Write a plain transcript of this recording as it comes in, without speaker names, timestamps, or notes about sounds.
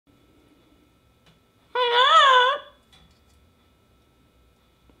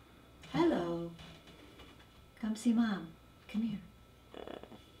Come see Mom. Come here.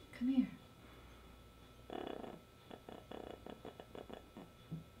 Come here.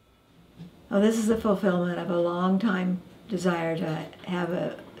 Oh, this is the fulfillment of a long time desire to have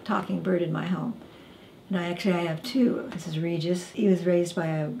a talking bird in my home. And I have two. This is Regis. He was raised by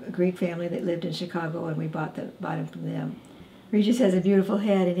a Greek family that lived in Chicago, and we bought him from them. Regis has a beautiful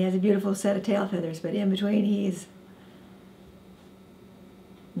head, and he has a beautiful set of tail feathers, but in between he's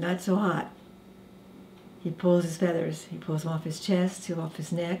not so hot. He pulls his feathers. He pulls them off his chest, off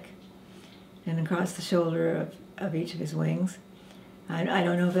his neck, and across the shoulder of each of his wings. I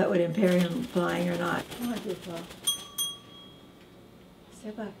don't know if that would impair him flying or not. Come on, beautiful.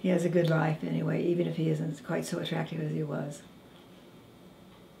 Step up. He has a good life anyway, even if he isn't quite so attractive as he was.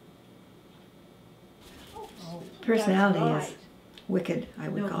 Personality is wicked. I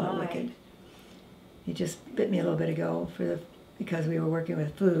would call it wicked. He just bit me a little bit ago because we were working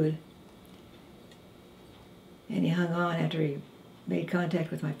with food. And he hung on after he made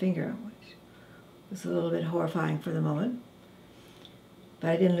contact with my finger, which was a little bit horrifying for the moment. But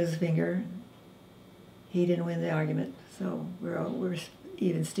I didn't lose a finger. He didn't win the argument, so we're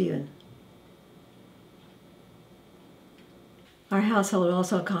even Steven. Our household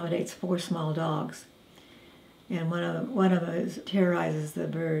also accommodates 4 small dogs, and one of them terrorizes the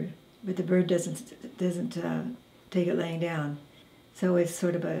bird, but the bird doesn't take it laying down. So it's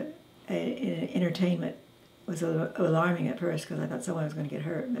sort of an entertainment. It was alarming at first because I thought someone was going to get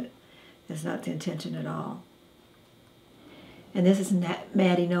hurt, but that's not the intention at all. And this is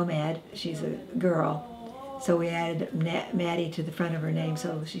Maddie Nomad. She's a girl, so we added Maddie to the front of her name,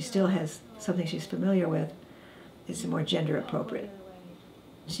 so she still has something she's familiar with. It's more gender appropriate.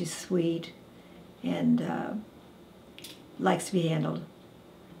 She's sweet and likes to be handled.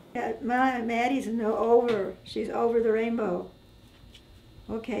 Maddie's over. She's over the rainbow.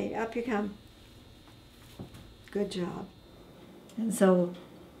 Okay, up you come. Good job. And so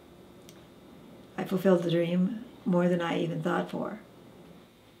I fulfilled the dream more than I even thought for.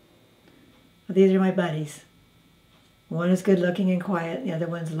 Well, these are my buddies. One is good looking and quiet, the other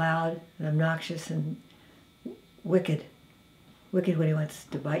one's loud and obnoxious and wicked. Wicked when he wants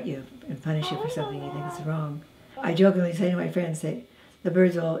to bite you and punish you for something he thinks is wrong. I jokingly say to my friends that the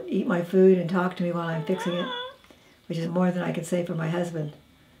birds will eat my food and talk to me while I'm fixing it, which is more than I could say for my husband.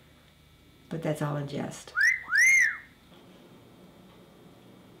 But that's all in jest.